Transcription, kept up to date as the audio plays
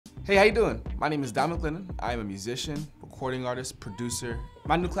Hey, how you doing? My name is McLennon. I am a musician, recording artist, producer.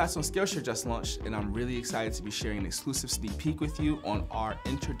 My new class on Skillshare just launched, and I'm really excited to be sharing an exclusive sneak peek with you on our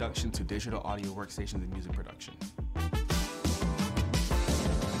introduction to digital audio workstations and music production.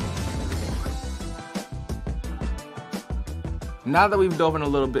 Now that we've dove in a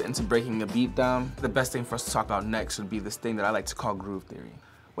little bit into breaking the beat down, the best thing for us to talk about next would be this thing that I like to call groove theory.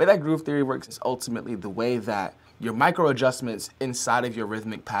 The way that groove theory works is ultimately the way that your micro adjustments inside of your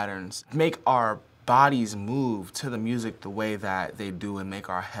rhythmic patterns make our bodies move to the music the way that they do and make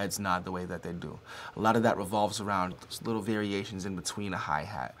our heads nod the way that they do. A lot of that revolves around those little variations in between a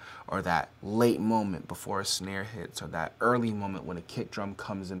hi-hat, or that late moment before a snare hits, or that early moment when a kick drum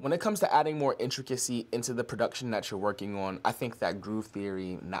comes in. When it comes to adding more intricacy into the production that you're working on, I think that groove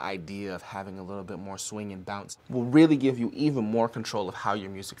theory and the idea of having a little bit more swing and bounce will really give you even more control of how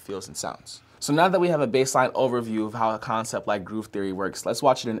your music feels and sounds. So now that we have a baseline overview of how a concept like groove theory works, let's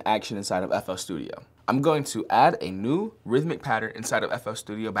watch it in action inside of FL Studio. I'm going to add a new rhythmic pattern inside of FL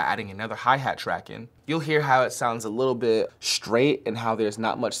Studio by adding another hi-hat track in. You'll hear how it sounds a little bit straight and how there's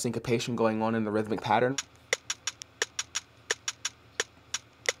not much syncopation going on in the rhythmic pattern.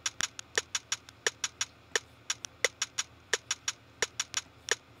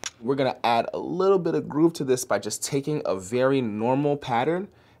 We're gonna add a little bit of groove to this by just taking a very normal pattern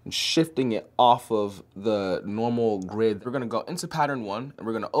and shifting it off of the normal grid. We're gonna go into pattern 1 and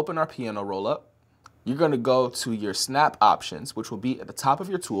we're gonna open our piano roll up. You're gonna go to your snap options, which will be at the top of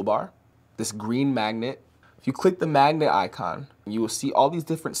your toolbar, this green magnet. If you click the magnet icon, you will see all these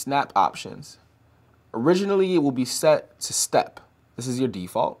different snap options. Originally, it will be set to step. This is your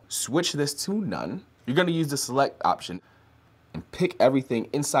default. Switch this to none. You're gonna use the select option and pick everything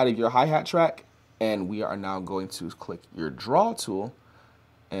inside of your hi-hat track. And we are now going to click your draw tool.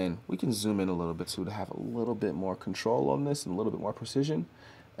 And we can zoom in a little bit too to have a little bit more control on this and a little bit more precision.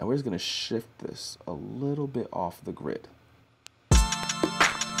 And we're just gonna shift this a little bit off the grid.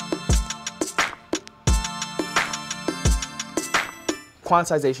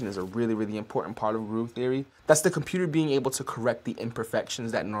 Quantization is a really, really important part of groove theory. That's the computer being able to correct the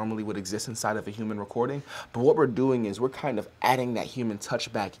imperfections that normally would exist inside of a human recording. But what we're doing is we're kind of adding that human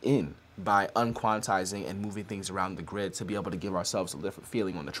touch back in by unquantizing and moving things around the grid to be able to give ourselves a different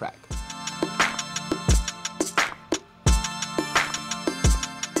feeling on the track.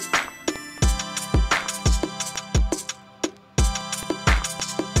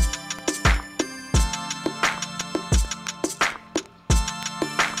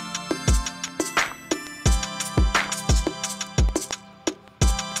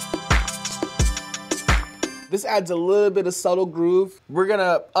 This adds a little bit of subtle groove. We're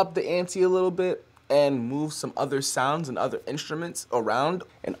gonna up the ante a little bit and move some other sounds and other instruments around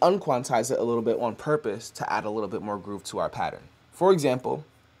and unquantize it a little bit on purpose to add a little bit more groove to our pattern. For example,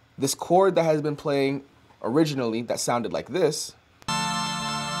 this chord that has been playing originally that sounded like this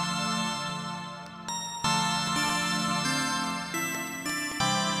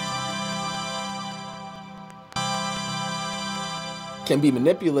can be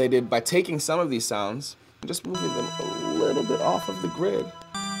manipulated by taking some of these sounds and just moving them a little bit off of the grid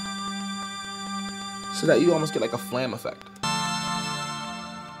so that you almost get like a flam effect.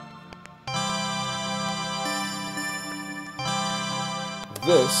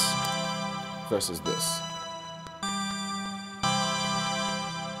 This versus this.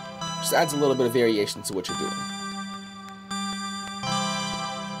 Just adds a little bit of variation to what you're doing.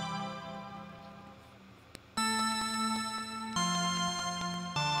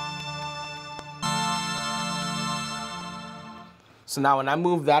 So now when I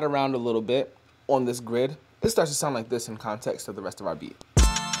move that around a little bit on this grid, it starts to sound like this in context of the rest of our beat.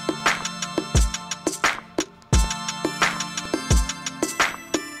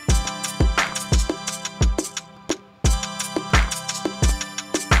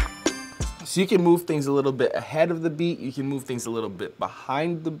 So you can move things a little bit ahead of the beat, you can move things a little bit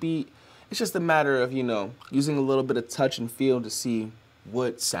behind the beat. It's just a matter of, using a little bit of touch and feel to see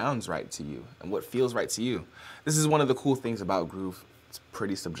what sounds right to you and what feels right to you. This is one of the cool things about groove. It's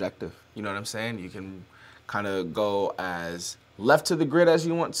pretty subjective, you know what I'm saying? You can kind of go as left to the grid as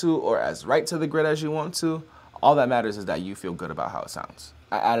you want to or as right to the grid as you want to. All that matters is that you feel good about how it sounds.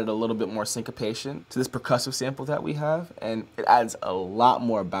 I added a little bit more syncopation to this percussive sample that we have, and it adds a lot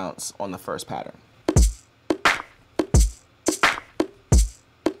more bounce on the first pattern.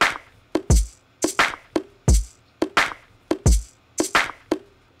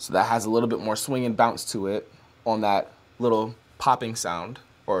 So that has a little bit more swing and bounce to it on that little popping sound,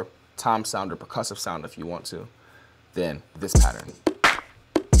 or tom sound, or percussive sound if you want to, than this pattern.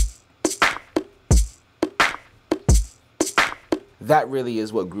 that really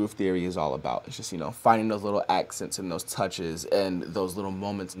is what groove theory is all about. It's just, you know, finding those little accents and those touches and those little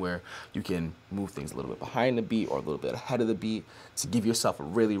moments where you can move things a little bit behind the beat or a little bit ahead of the beat to give yourself a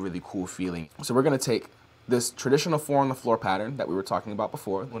really, really cool feeling. So we're gonna take this traditional 4 on the floor pattern that we were talking about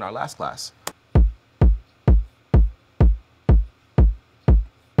before in our last class.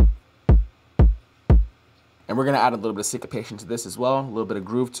 And we're gonna add a little bit of syncopation to this as well, a little bit of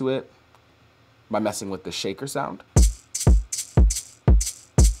groove to it by messing with the shaker sound.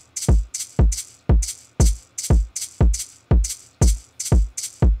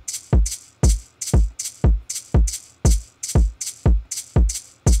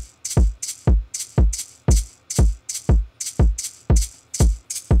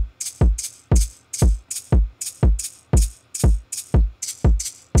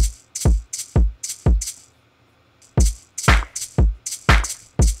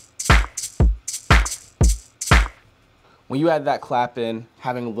 When you add that clap in,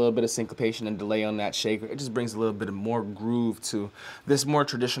 having a little bit of syncopation and delay on that shaker, it just brings a little bit of more groove to this more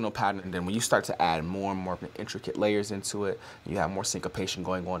traditional pattern. And then when you start to add more and more intricate layers into it, you have more syncopation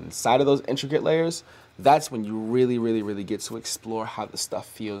going on inside of those intricate layers, that's when you really, really, really get to explore how the stuff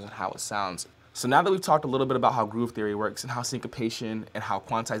feels and how it sounds. So now that we've talked a little bit about how groove theory works and how syncopation and how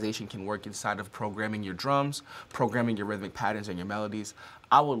quantization can work inside of programming your drums, programming your rhythmic patterns and your melodies,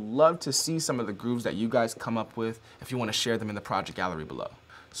 I would love to see some of the grooves that you guys come up with if you want to share them in the project gallery below.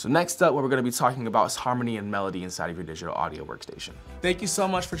 So next up, what we're going to be talking about is harmony and melody inside of your digital audio workstation. Thank you so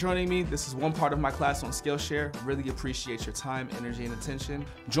much for joining me. This is one part of my class on Skillshare. Really appreciate your time, energy, and attention.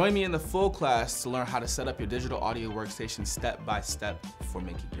 Join me in the full class to learn how to set up your digital audio workstation step by step for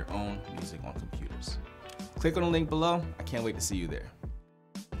making your own music on computers. Click on the link below. I can't wait to see you there.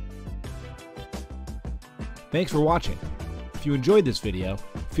 Thanks for watching. If you enjoyed this video,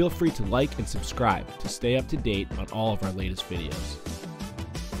 feel free to like and subscribe to stay up to date on all of our latest videos.